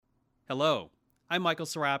Hello, I'm Michael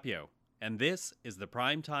Serapio, and this is the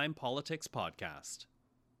Primetime Politics Podcast.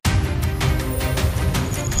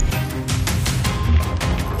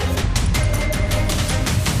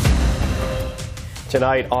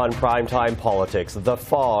 Tonight on Primetime Politics, the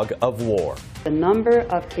fog of war. The number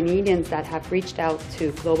of Canadians that have reached out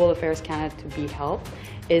to Global Affairs Canada to be helped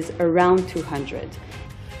is around 200.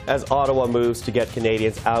 As Ottawa moves to get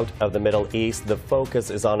Canadians out of the Middle East, the focus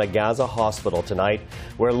is on a Gaza hospital tonight,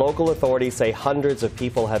 where local authorities say hundreds of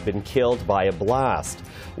people have been killed by a blast.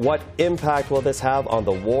 What impact will this have on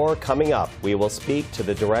the war? Coming up, we will speak to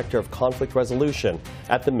the Director of Conflict Resolution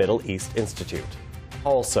at the Middle East Institute.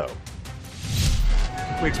 Also,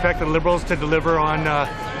 we expect the Liberals to deliver on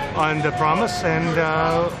the promise, and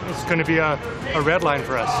it's going to be a red line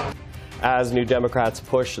for us. As New Democrats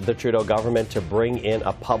push the Trudeau government to bring in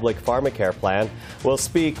a public pharmacare plan, we'll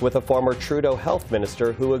speak with a former Trudeau health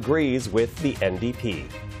minister who agrees with the NDP.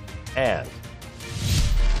 And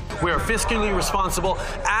we are fiscally responsible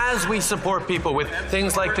as we support people with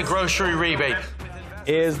things like the grocery rebate.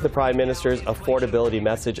 Is the Prime Minister's affordability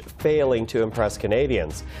message failing to impress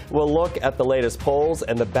Canadians? We'll look at the latest polls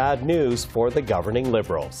and the bad news for the governing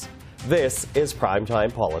Liberals. This is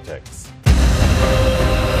Primetime Politics.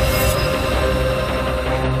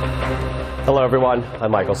 Hello everyone, I'm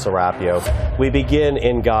Michael Serapio. We begin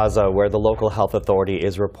in Gaza, where the local health authority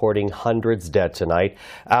is reporting hundreds dead tonight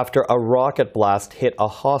after a rocket blast hit a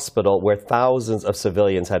hospital where thousands of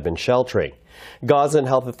civilians had been sheltering. Gazan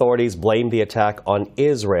health authorities blame the attack on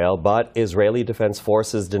Israel, but Israeli Defense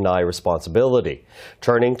Forces deny responsibility,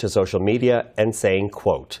 turning to social media and saying,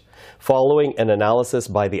 quote, "Following an analysis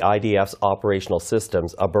by the IDF's operational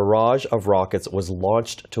systems, a barrage of rockets was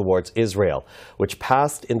launched towards Israel, which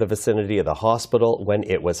passed in the vicinity of the hospital when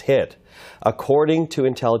it was hit. According to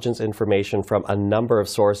intelligence information from a number of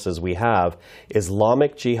sources we have,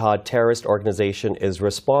 Islamic Jihad terrorist organization is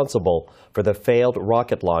responsible for the failed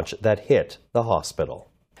rocket launch that hit the hospital."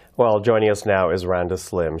 Well, joining us now is Randa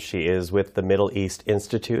Slim. She is with the Middle East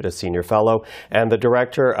Institute, a senior fellow, and the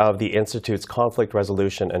director of the Institute's Conflict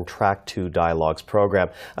Resolution and Track 2 Dialogues program.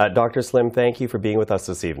 Dr. Slim, thank you for being with us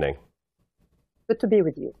this evening. Good to be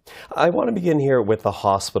with you. I want to begin here with the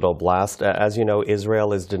hospital blast. As you know,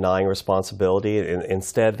 Israel is denying responsibility.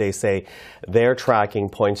 Instead, they say their tracking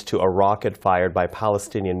points to a rocket fired by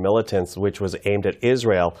Palestinian militants, which was aimed at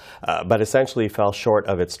Israel, but essentially fell short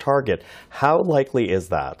of its target. How likely is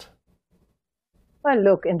that? Well,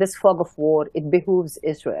 look, in this fog of war, it behooves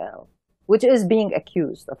Israel, which is being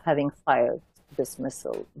accused of having fired this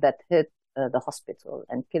missile that hit the hospital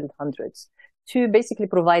and killed hundreds, to basically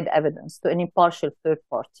provide evidence to an impartial third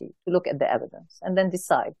party to look at the evidence and then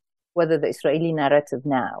decide whether the Israeli narrative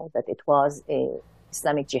now that it was a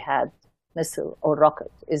Islamic Jihad missile or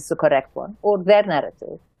rocket is the correct one, or their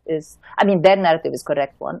narrative is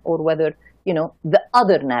correct one, or whether, the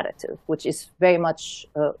other narrative, which is very much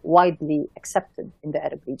widely accepted in the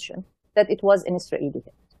Arab region, that it was an Israeli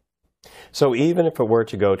hit. So even if it were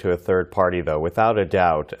to go to a third party, though, without a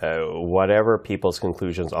doubt, whatever people's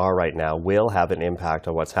conclusions are right now will have an impact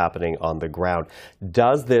on what's happening on the ground.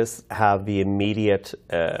 Does this have the immediate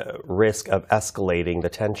risk of escalating the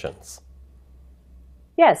tensions?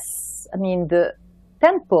 Yes. I mean, the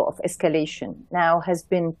tempo of escalation now has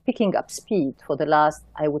been picking up speed for the last,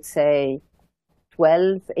 I would say,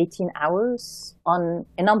 12, 18 hours on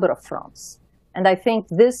a number of fronts. And I think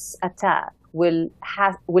this attack will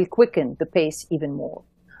quicken the pace even more.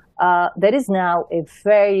 There is now a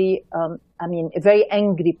very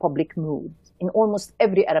angry public mood in almost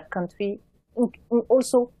every Arab country,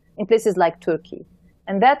 also in places like Turkey.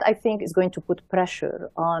 And that, I think, is going to put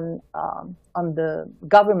pressure on the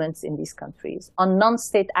governments in these countries, on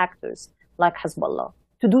non-state actors like Hezbollah,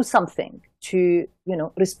 to do something to,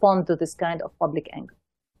 respond to this kind of public anger.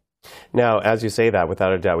 Now, as you say that,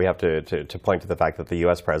 without a doubt, we have to point to the fact that the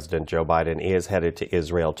U.S. President Joe Biden is headed to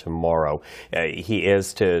Israel tomorrow. He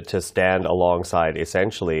is to stand alongside,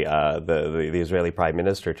 essentially, the Israeli Prime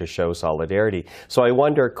Minister to show solidarity. So I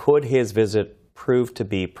wonder, could his visit prove to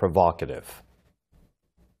be provocative?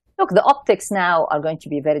 Look, the optics now are going to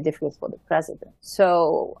be very difficult for the president.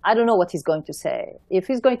 So I don't know what he's going to say. If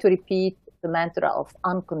he's going to repeat the mantra of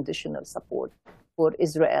unconditional support for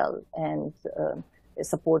Israel and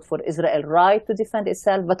support for Israel's right to defend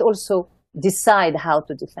itself, but also decide how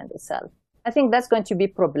to defend itself, I think that's going to be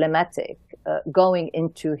problematic going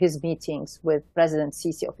into his meetings with President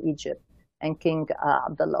Sisi of Egypt and King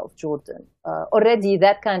Abdullah of Jordan. Already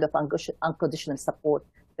that kind of unconditional support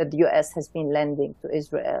that the U.S. has been lending to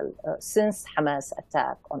Israel since Hamas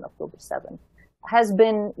attack on October 7th has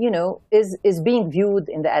been, is being viewed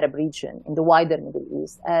in the Arab region, in the wider Middle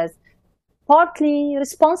East, as partly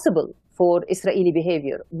responsible for Israeli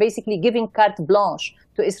behavior, basically giving carte blanche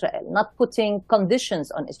to Israel, not putting conditions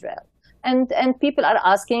on Israel. And people are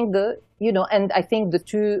asking and I think the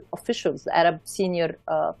two officials, the Arab senior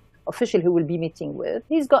official who will be meeting with,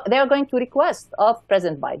 they are going to request of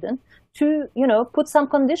President Biden to, put some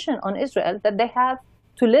condition on Israel that they have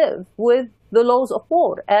to live with the laws of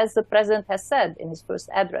war, as the president has said in his first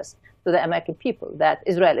address to the American people, that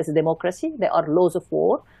Israel is a democracy, there are laws of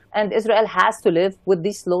war, and Israel has to live with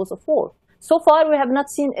these laws of war. So far, we have not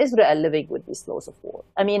seen Israel living with these laws of war.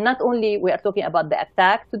 I mean, not only we are talking about the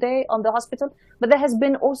attack today on the hospital, but there has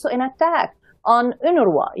been also an attack on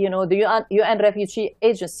UNRWA, the UN Refugee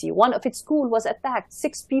Agency. One of its schools was attacked.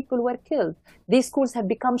 6 people were killed. These schools have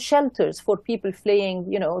become shelters for people fleeing,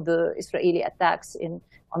 the Israeli attacks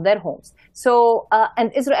on their homes. So, and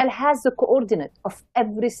Israel has the coordinate of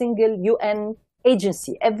every single UN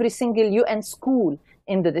agency, every single UN school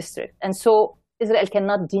in the district. And so Israel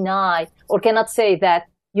cannot deny or cannot say that,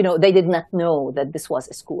 they did not know that this was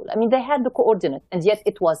a school. I mean, they had the coordinate, and yet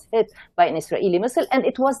it was hit by an Israeli missile, and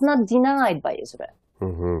it was not denied by Israel.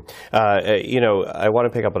 Mm-hmm. I want to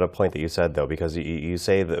pick up on a point that you said, though, because you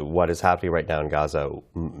say that what is happening right now in Gaza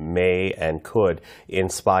may and could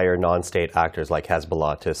inspire non-state actors like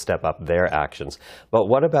Hezbollah to step up their actions. But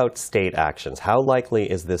what about state actions? How likely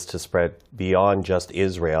is this to spread beyond just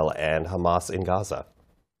Israel and Hamas in Gaza?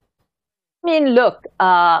 I mean, look,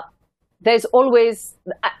 there's always,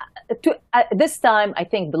 this time, I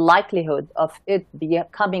think the likelihood of it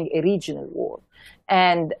becoming a regional war,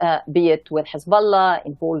 and be it with Hezbollah,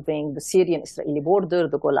 involving the Syrian-Israeli border,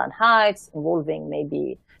 the Golan Heights, involving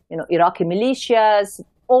maybe, Iraqi militias,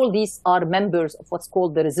 all these are members of what's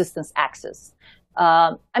called the resistance axis.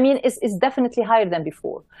 I mean, it's definitely higher than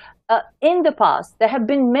before. In the past, there have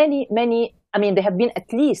been many, there have been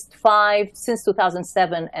at least 5 since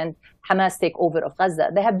 2007 and Hamas takeover of Gaza.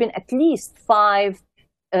 There have been at least 5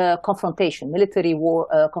 military war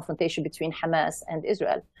confrontation between Hamas and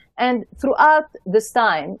Israel. And throughout this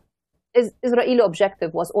time, Israeli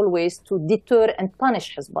objective was always to deter and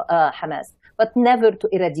punish Hamas, but never to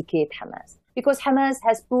eradicate Hamas. Because Hamas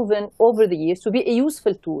has proven over the years to be a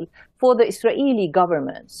useful tool for the Israeli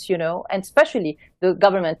governments, and especially the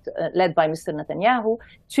government led by Mr. Netanyahu,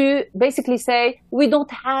 to basically say, we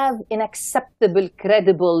don't have an acceptable,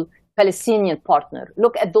 credible Palestinian partner.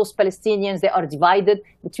 Look at those Palestinians. They are divided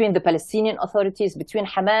between the Palestinian authorities, between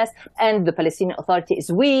Hamas, and the Palestinian Authority is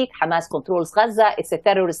weak. Hamas controls Gaza. It's a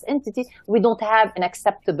terrorist entity. We don't have an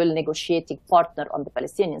acceptable negotiating partner on the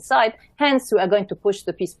Palestinian side. Hence, we are going to push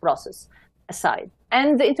the peace process aside.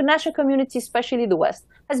 And the international community, especially the West,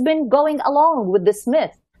 has been going along with this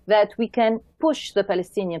myth that we can push the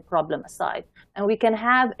Palestinian problem aside and we can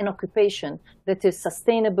have an occupation that is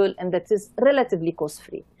sustainable and that is relatively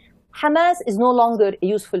cost-free. Hamas is no longer a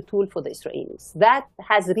useful tool for the Israelis. That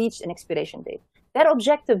has reached an expiration date. Their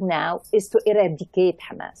objective now is to eradicate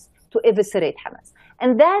Hamas, to eviscerate Hamas.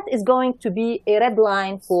 And that is going to be a red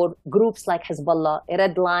line for groups like Hezbollah, a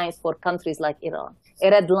red line for countries like Iran, a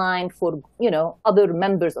red line for, other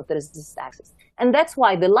members of the resistance axis. And that's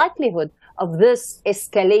why the likelihood of this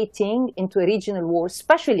escalating into a regional war,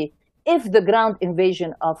 especially if the ground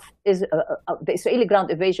invasion the Israeli ground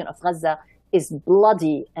invasion of Gaza is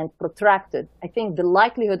bloody and protracted, I think the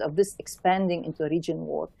likelihood of this expanding into a regional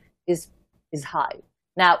war is high.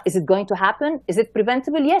 Now, is it going to happen? Is it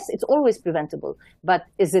preventable? Yes, it's always preventable. But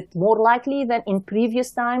is it more likely than in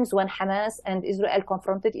previous times when Hamas and Israel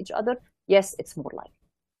confronted each other? Yes, it's more likely.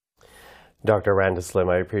 Dr. Randa Slim,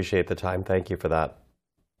 I appreciate the time. Thank you for that.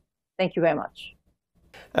 Thank you very much.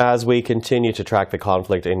 As we continue to track the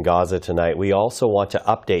conflict in Gaza tonight, we also want to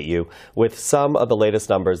update you with some of the latest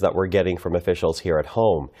numbers that we're getting from officials here at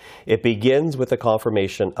home. It begins with the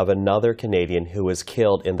confirmation of another Canadian who was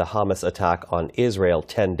killed in the Hamas attack on Israel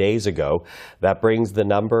 10 days ago. That brings the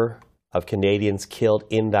number of Canadians killed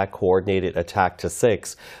in that coordinated attack to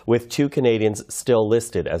 6, with 2 Canadians still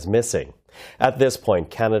listed as missing. At this point,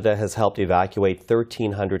 Canada has helped evacuate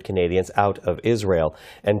 1,300 Canadians out of Israel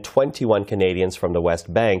and 21 Canadians from the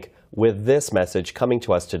West Bank, with this message coming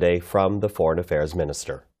to us today from the Foreign Affairs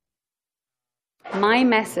Minister. My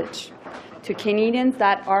message to Canadians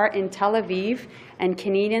that are in Tel Aviv and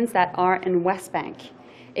Canadians that are in West Bank: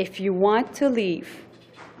 if you want to leave,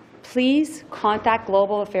 please contact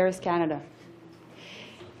Global Affairs Canada.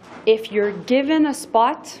 If you're given a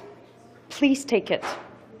spot, please take it,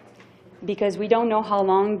 because we don't know how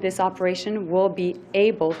long this operation will be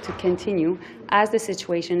able to continue, as the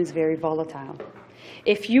situation is very volatile.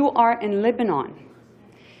 If you are in Lebanon,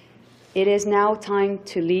 it is now time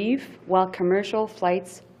to leave while commercial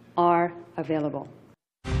flights are available.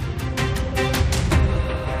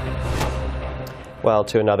 Well,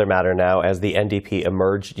 to another matter now, as the NDP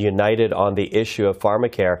emerged united on the issue of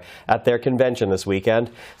pharmacare at their convention this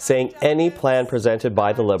weekend, saying any plan presented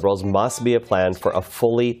by the Liberals must be a plan for a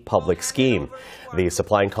fully public scheme. The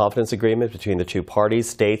Supply and Confidence Agreement between the two parties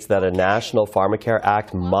states that a National Pharmacare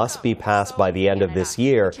Act must be passed by the end of this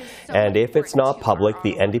year, and if it's not public,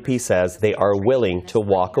 the NDP says they are willing to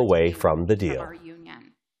walk away from the deal.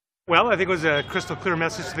 Well, I think it was a crystal clear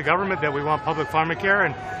message to the government that we want public pharmacare,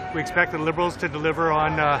 and we expect the Liberals to deliver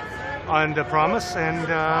on the promise, and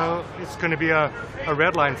it's going to be a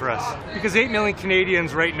red line for us. Because 8 million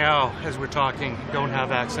Canadians right now, as we're talking, don't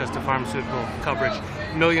have access to pharmaceutical coverage.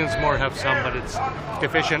 Millions more have some, but it's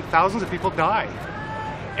deficient. Thousands of people die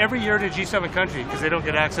every year in a G7 country because they don't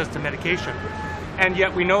get access to medication. And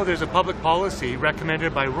yet we know there's a public policy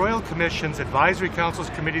recommended by Royal Commissions, advisory councils,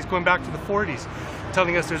 committees going back to the 40s,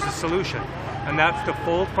 telling us there's a solution, and that's to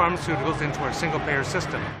fold pharmaceuticals into our single-payer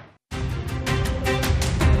system.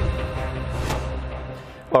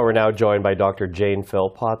 Well, we're now joined by Dr. Jane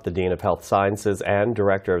Philpott, the Dean of Health Sciences and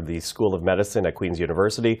Director of the School of Medicine at Queen's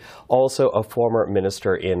University, also a former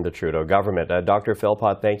minister in the Trudeau government. Dr.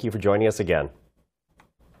 Philpott, thank you for joining us again.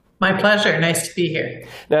 My pleasure. Nice to be here.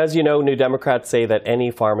 Now, as you know, New Democrats say that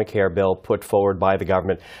any pharmacare bill put forward by the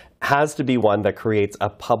government has to be one that creates a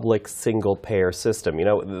public single-payer system. You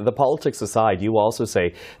know, the politics aside, you also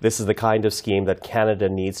say this is the kind of scheme that Canada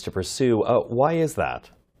needs to pursue. Why is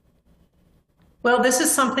that? Well, this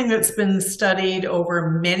is something that's been studied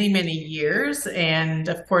over many, many years. And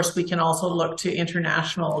of course, we can also look to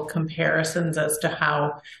international comparisons as to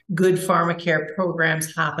how good pharmacare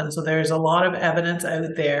programs happen. So there's a lot of evidence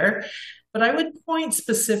out there. But I would point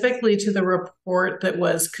specifically to the report that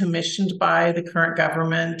was commissioned by the current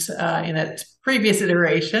government in its previous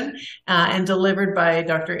iteration and delivered by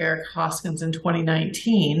Dr. Eric Hoskins in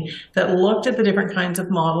 2019 that looked at the different kinds of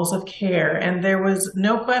models of care. And there was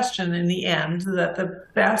no question in the end that the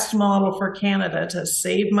best model for Canada to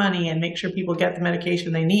save money and make sure people get the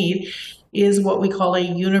medication they need is what we call a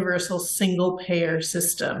universal single-payer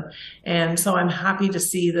system. And so I'm happy to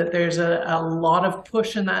see that there's a lot of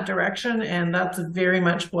push in that direction, and that's very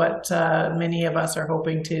much what many of us are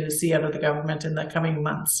hoping to see out of the government in the coming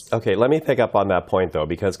months. Okay, let me pick up on that point, though,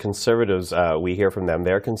 because Conservatives, we hear from them,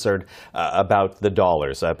 they're concerned about the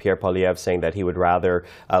dollars. Pierre Poilievre saying that he would rather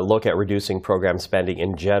look at reducing program spending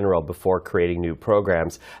in general before creating new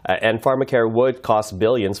programs. And pharmacare would cost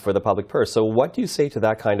billions for the public purse. So what do you say to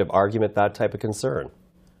that kind of argument, that type of concern?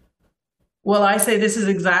 Well, I say this is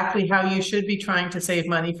exactly how you should be trying to save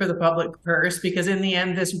money for the public purse, because in the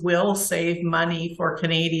end, this will save money for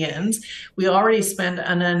Canadians. We already spend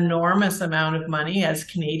an enormous amount of money as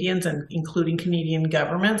Canadians, and including Canadian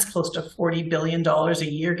governments. Close to $40 billion a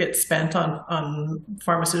year gets spent on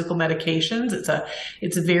pharmaceutical medications.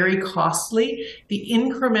 It's very costly. The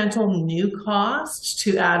incremental new cost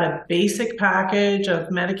to add a basic package of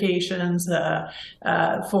medications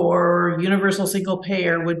for universal single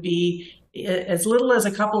payer would be as little as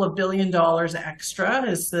a couple of $1 billion extra,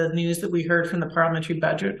 is the news that we heard from the Parliamentary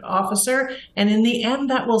Budget Officer. And in the end,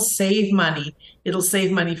 that will save money. It'll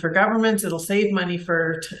save money for governments. It'll save money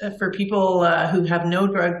for people who have no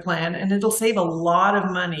drug plan, and it'll save a lot of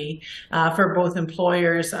money for both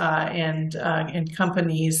employers and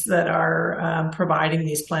companies that are providing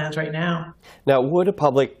these plans right now. Now, would a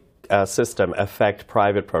public system affect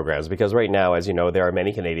private programs? Because right now, as you know, there are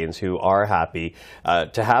many Canadians who are happy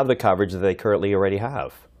to have the coverage that they currently already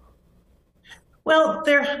have. Well,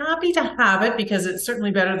 they're happy to have it because it's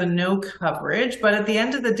certainly better than no coverage. But at the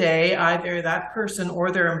end of the day, either that person or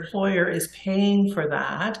their employer is paying for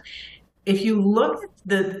that. If you look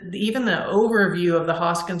at even the overview of the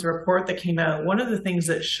Hoskins report that came out, one of the things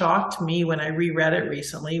that shocked me when I reread it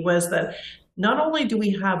recently was that not only do we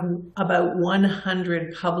have about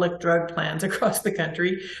 100 public drug plans across the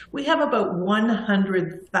country, we have about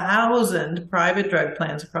 100,000 private drug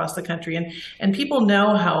plans across the country. And people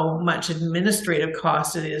know how much administrative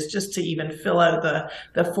cost it is just to even fill out the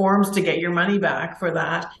forms to get your money back for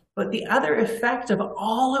that. But the other effect of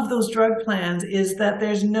all of those drug plans is that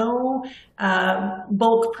there's no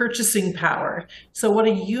bulk purchasing power. So what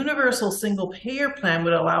a universal single payer plan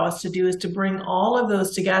would allow us to do is to bring all of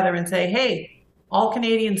those together and say, hey, all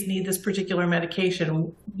Canadians need this particular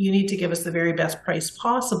medication. You need to give us the very best price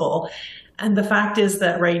possible. And the fact is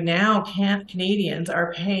that right now, Canadians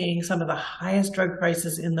are paying some of the highest drug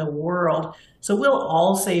prices in the world. So we'll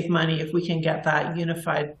all save money if we can get that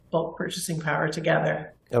unified bulk purchasing power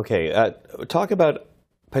together. Okay, talk about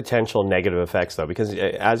potential negative effects, though, because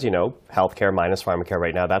as you know, healthcare minus pharmacare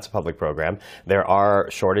right now, that's a public program. There are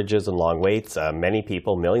shortages and long waits. Many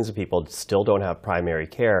people, millions of people, still don't have primary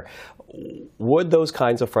care. would those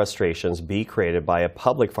kinds of frustrations be created by a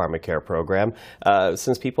public pharmacare program,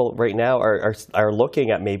 since people right now are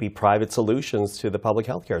looking at maybe private solutions to the public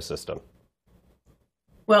healthcare system?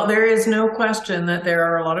 Well, there is no question that there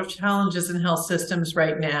are a lot of challenges in health systems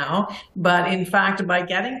right now. But in fact, by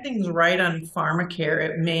getting things right on pharmacare,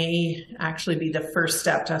 it may actually be the first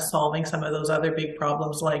step to solving some of those other big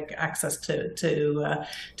problems like access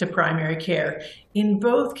to primary care. In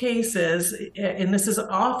both cases, and this is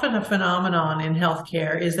often a phenomenon in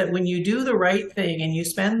healthcare, is that when you do the right thing and you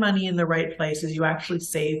spend money in the right places, you actually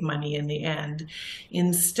save money in the end.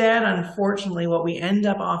 Instead, unfortunately, what we end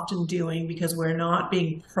up often doing, because we're not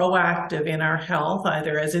being proactive in our health,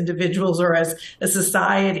 either as individuals or as a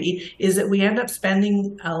society, is that we end up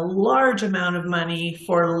spending a large amount of money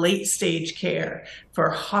for late stage care, for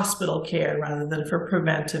hospital care rather than for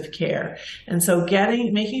preventive care. And so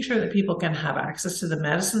making sure that people can have access to the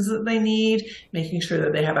medicines that they need, making sure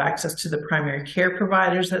that they have access to the primary care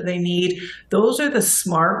providers that they need, those are the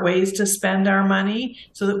smart ways to spend our money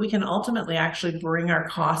so that we can ultimately actually bring our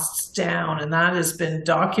costs down. And that has been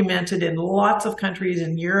documented in lots of countries,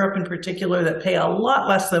 in Europe in particular, that pay a lot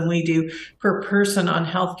less than we do per person on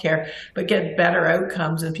healthcare, but get better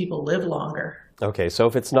outcomes and people live longer. Okay, so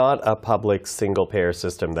if it's not a public single-payer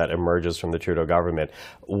system that emerges from the Trudeau government,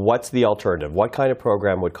 what's the alternative? What kind of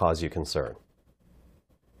program would cause you concern?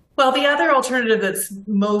 Well, the other alternative that's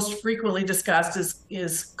most frequently discussed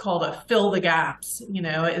is called a fill the gaps,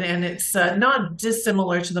 and it's not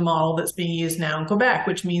dissimilar to the model that's being used now in Quebec,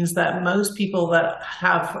 which means that most people that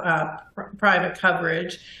have private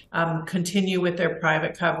coverage continue with their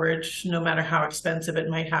private coverage, no matter how expensive it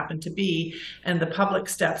might happen to be, and the public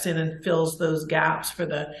steps in and fills those gaps for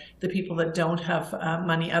the people that don't have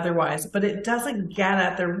money otherwise. But it doesn't get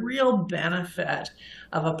at the real benefit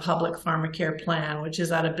of a public pharmacare plan, which is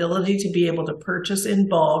that ability to be able to purchase in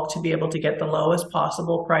bulk, to be able to get the lowest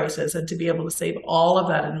possible prices, and to be able to save all of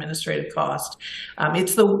that administrative cost.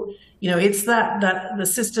 It's the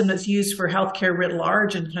system that's used for healthcare writ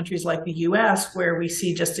large in countries like the US, where we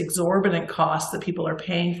see just exorbitant costs that people are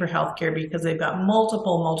paying for healthcare because they've got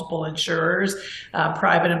multiple insurers,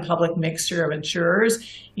 private and public mixture of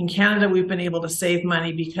insurers. In Canada, we've been able to save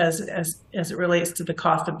money because as it relates to the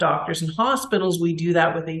cost of doctors and hospitals, we do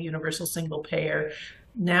that with a universal single payer.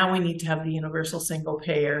 Now we need to have the universal single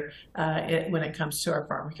payer when it comes to our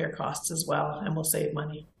pharmacare costs as well, and we'll save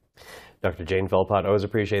money. Dr. Jane Philpott, always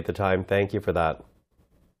appreciate the time. Thank you for that.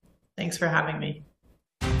 Thanks for having me.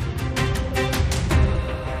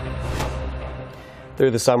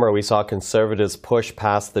 Through the summer, we saw Conservatives push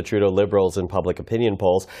past the Trudeau Liberals in public opinion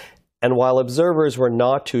polls. And while observers were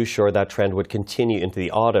not too sure that trend would continue into the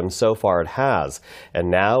autumn, so far it has. And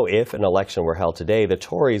now, if an election were held today, the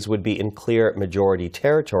Tories would be in clear majority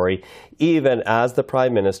territory, even as the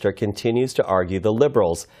Prime Minister continues to argue the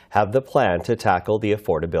Liberals have the plan to tackle the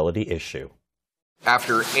affordability issue.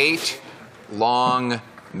 After 8 long,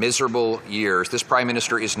 miserable years, this Prime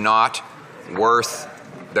Minister is not worth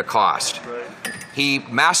the cost. He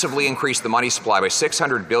massively increased the money supply by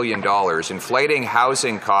 $600 billion, inflating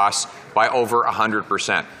housing costs by over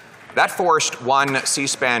 100%. That forced one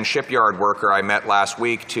C-SPAN shipyard worker I met last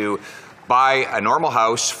week to buy a normal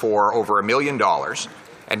house for over $1 million.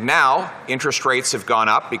 And now interest rates have gone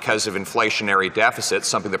up because of inflationary deficits,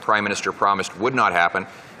 something the Prime Minister promised would not happen.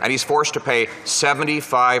 And he's forced to pay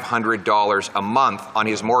 $7,500 a month on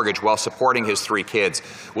his mortgage while supporting his 3 kids.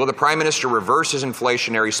 Will the Prime Minister reverse his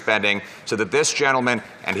inflationary spending so that this gentleman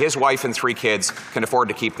and his wife and 3 kids can afford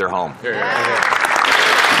to keep their home?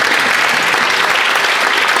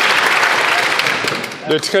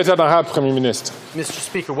 Le très honorable Premier Ministre. Mr.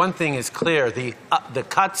 Speaker, one thing is clear. The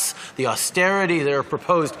cuts, the austerity that are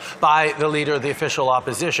proposed by the Leader of the official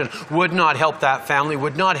opposition would not help that family,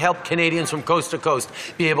 would not help Canadians from coast to coast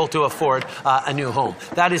be able to afford a new home.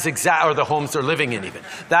 That is or the homes they're living in even.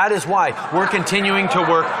 That is why we're continuing to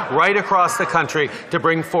work right across the country to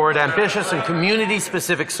bring forward ambitious and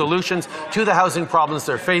community-specific solutions to the housing problems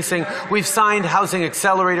they're facing. We've signed Housing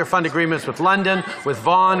Accelerator Fund agreements with London, with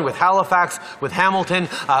Vaughan, with Halifax, with Hamilton,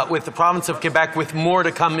 with the province of Quebec, with more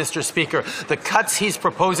to come, Mr. Speaker. The cuts he's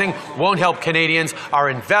proposing won't help Canadians. Our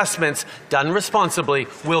investments, done responsibly,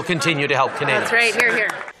 will continue to help Canadians. That's right. Hear, hear.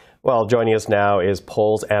 Well, joining us now is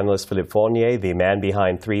polls analyst Philippe Fournier, the man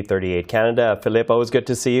behind 338 Canada. Philippe, always good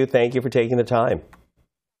to see you. Thank you for taking the time.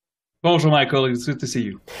 Bonjour, Michael. It's good to see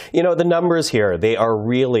you. You know, the numbers here, they are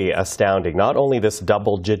really astounding. Not only this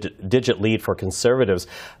double-digit lead for Conservatives,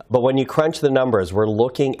 but when you crunch the numbers, we're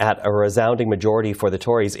looking at a resounding majority for the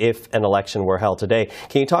Tories if an election were held today.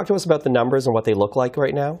 Can you talk to us about the numbers and what they look like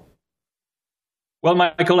right now? Well,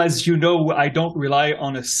 Michael, as you know, I don't rely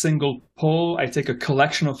on a single poll. I take a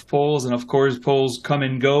collection of polls, and of course, polls come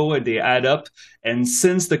and go, and they add up. And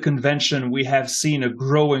since the convention, we have seen a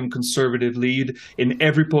growing conservative lead in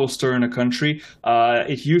every pollster in the country.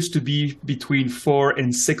 It used to be between 4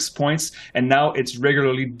 and 6 points, and now it's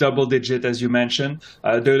regularly double digit, as you mentioned.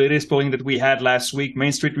 The latest polling that we had last week,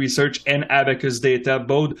 Main Street Research and Abacus data,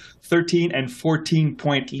 both 13 and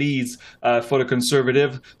 14-point leads for the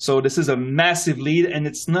Conservative. So this is a massive lead, and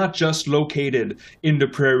it's not just located in the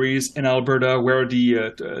prairies in Alberta where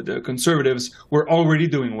the Conservatives were already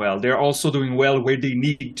doing well. They're also doing well where they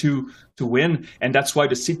need to win, and that's why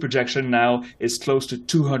the seat projection now is close to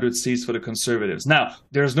 200 seats for the Conservatives. Now,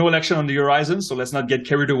 there's no election on the horizon, so let's not get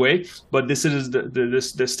carried away, but this is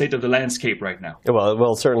the state of the landscape right now.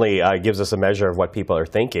 Well, certainly gives us a measure of what people are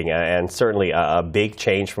thinking, and certainly a big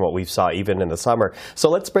change from what we saw even in the summer. So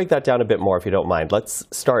let's break that down a bit more, if you don't mind. Let's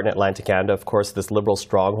start in Atlantic Canada, of course, this Liberal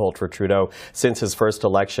stronghold for Trudeau since his first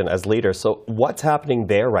election as leader. So what's happening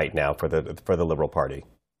there right now for the Liberal Party?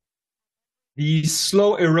 The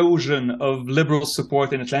slow erosion of Liberal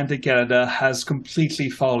support in Atlantic Canada has completely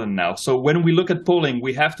fallen now. So when we look at polling,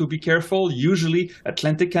 we have to be careful. Usually,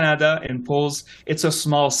 Atlantic Canada in polls, it's a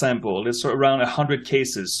small sample. It's around 100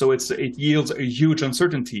 cases, so it yields a huge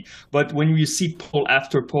uncertainty. But when you see poll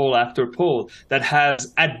after poll after poll that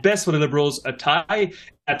has, at best for the Liberals, a tie,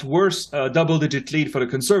 at worst, a double-digit lead for the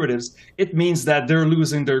Conservatives, it means that they're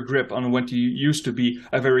losing their grip on what used to be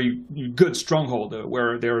a very good stronghold,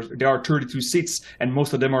 where there are 32 seats, and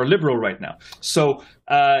most of them are Liberal right now. So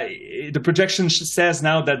the projection says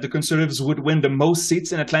now that the Conservatives would win the most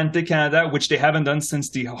seats in Atlantic Canada, which they haven't done since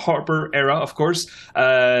the Harper era, of course.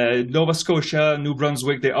 Nova Scotia, New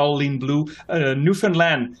Brunswick, they all lean blue.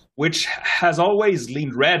 Newfoundland, which has always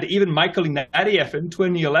leaned red. Even Michael Ignatieff in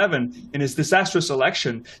 2011, in his disastrous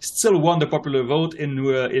election, still won the popular vote in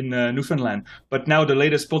Newfoundland. But now the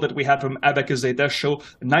latest poll that we had from Abacus data show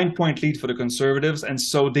a 9-point lead for the Conservatives, and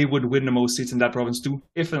so they would win the most seats in that province too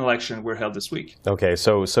if an election were held this week. Okay,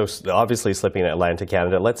 so obviously slipping in Atlantic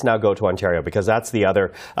Canada. Let's now go to Ontario, because that's the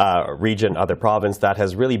other region, other province that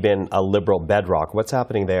has really been a Liberal bedrock. What's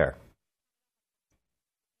happening there?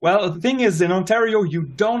 Well, the thing is, in Ontario, you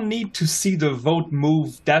don't need to see the vote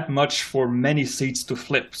move that much for many seats to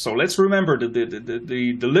flip. So let's remember that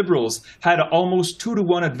the Liberals had almost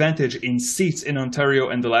 2-to-1 advantage in seats in Ontario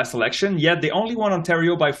in the last election, yet they only won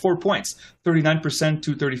Ontario by 4 points, 39%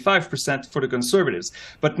 to 35% for the Conservatives.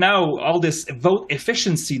 But now all this vote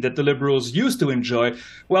efficiency that the Liberals used to enjoy,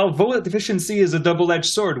 well, vote efficiency is a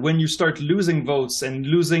double-edged sword. When you start losing votes and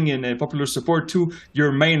losing in popular support to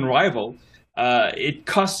your main rival, it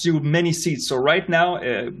costs you many seats. So right now,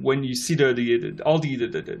 when you see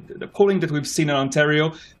the polling that we've seen in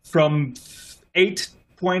Ontario, from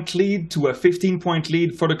 8-point lead to a 15-point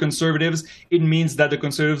lead for the Conservatives, it means that the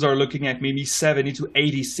Conservatives are looking at maybe 70 to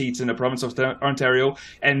 80 seats in the province of Ontario.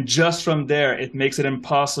 And just from there, it makes it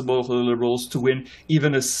impossible for the Liberals to win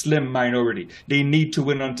even a slim minority. They need to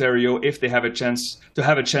win Ontario if they have a chance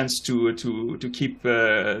to keep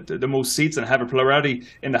the most seats and have a plurality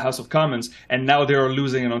in the House of Commons. And now they are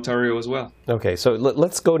losing in Ontario as well. Okay, so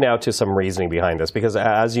let's go now to some reasoning behind this, because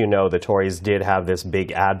as you know, the Tories did have this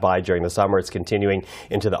big ad buy during the summer. It's continuing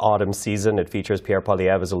into the autumn season. It features Pierre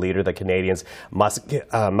Poilievre as a leader that Canadians must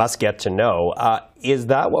get to know. Is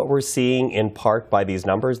that what we're seeing in part by these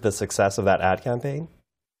numbers, the success of that ad campaign?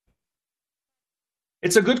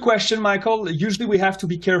 It's a good question, Michael. Usually we have to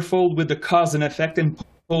be careful with the cause and effect in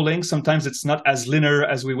polling. Sometimes it's not as linear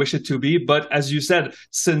as we wish it to be. But as you said,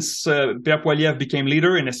 since Pierre Poilievre became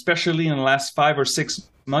leader, and especially in the last 5 or 6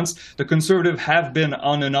 months, the Conservatives have been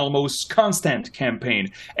on an almost constant campaign.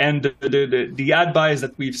 And the ad buys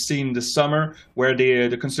that we've seen this summer, where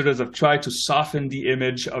the Conservatives have tried to soften the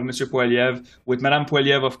image of Mr. Poilievre, with Madame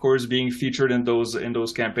Poilievre, of course, being featured in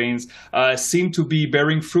those campaigns, seem to be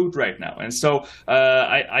bearing fruit right now. And so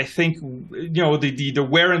I think, the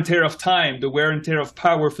wear and tear of time, the wear and tear of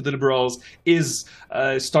power for the Liberals is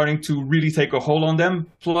starting to really take a hold on them.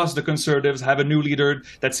 Plus, the Conservatives have a new leader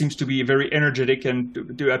that seems to be very energetic and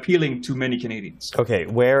appealing to many Canadians. Okay,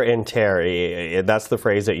 wear and tear, that's the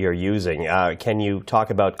phrase that you're using. Can you talk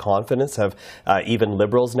about confidence? Have even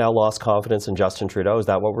Liberals now lost confidence in Justin Trudeau? Is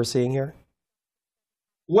that what we're seeing here?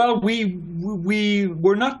 Well,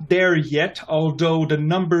 we're not there yet, although the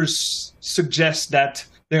numbers suggest that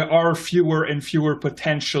there are fewer and fewer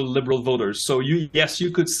potential Liberal voters. So yes, you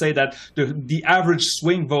could say that the average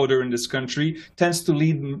swing voter in this country tends to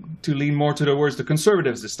lean more towards the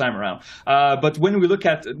Conservatives this time around. But when we look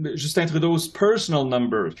at Justin Trudeau's personal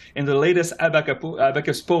numbers, in the latest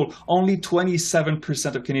Abacus poll, only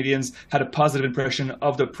 27% of Canadians had a positive impression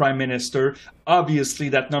of the Prime Minister. Obviously,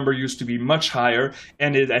 that number used to be much higher,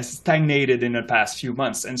 and it has stagnated in the past few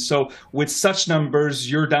months. And so with such numbers,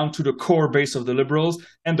 you're down to the core base of the Liberals,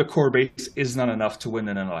 and the core base is not enough to win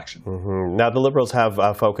an election. Now, the Liberals have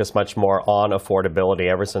focused much more on affordability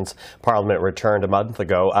ever since Parliament returned a month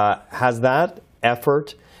ago. Has that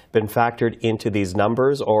effort been factored into these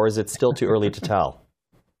numbers, or is it still too early to tell?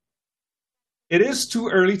 It is too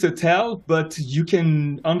early to tell, but you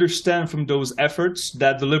can understand from those efforts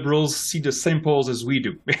that the Liberals see the same polls as we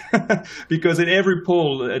do. Because in every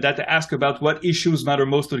poll that they ask about what issues matter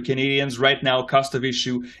most to the Canadians right now, cost of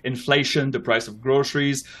issue, inflation, the price of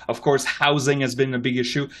groceries, of course, housing has been a big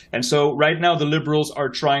issue. And so right now the Liberals are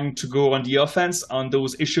trying to go on the offense on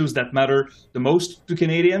those issues that matter the most to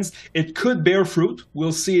Canadians. It could bear fruit.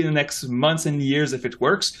 We'll see in the next months and years if it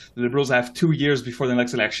works. The Liberals have 2 years before the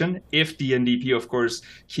next election, if the NDP, of course,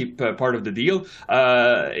 keep part of the deal.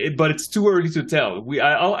 But it's too early to tell.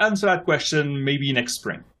 I'll answer that question maybe next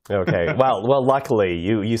spring. Okay. Well, luckily,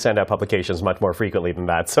 you send out publications much more frequently than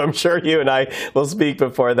that. So I'm sure you and I will speak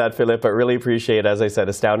before that, Philip. But really appreciate, as I said,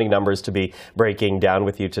 astounding numbers to be breaking down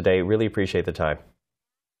with you today. Really appreciate the time.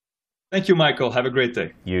 Thank you, Michael. Have a great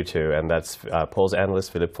day. You too. And that's polls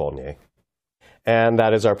analyst Philippe Fournier. And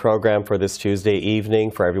that is our program for this Tuesday evening.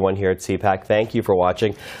 For everyone here at CPAC, thank you for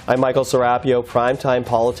watching. I'm Michael Serapio. Primetime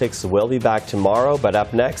Politics will be back tomorrow, but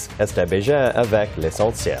up next, Esther Bégin avec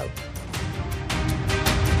l'essentiel.